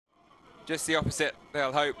Just the opposite,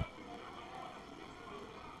 they'll hope.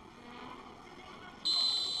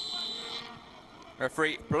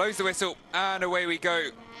 Referee blows the whistle, and away we go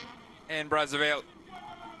in Brazzaville.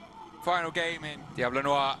 Final game in Diable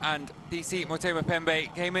Noir, and DC Motema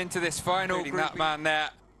Pembe came into this final. That man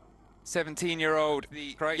there, 17-year-old,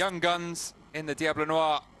 the young guns in the Diable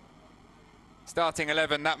Noir. Starting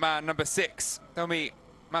 11, that man, number 6, Tomi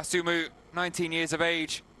Masumu, 19 years of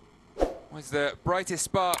age, was the brightest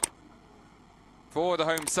spark for the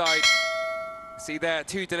home side. See there,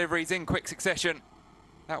 2 deliveries in quick succession.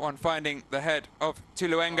 That one finding the head of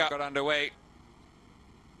Tuluenga. Got underway.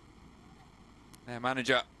 Their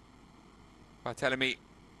manager, Barthelemy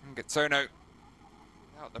Ngatsono,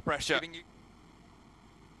 out the pressure.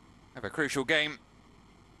 Have a crucial game.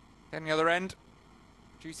 Then the other end,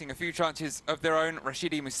 producing a few chances of their own.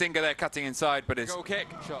 Rashidi Musinga there cutting inside, but his goal kick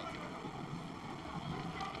shot.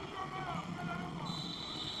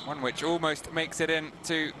 One which almost makes it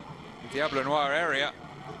into the Diable Noir area.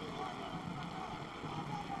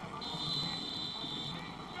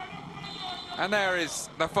 And there is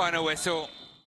the final whistle.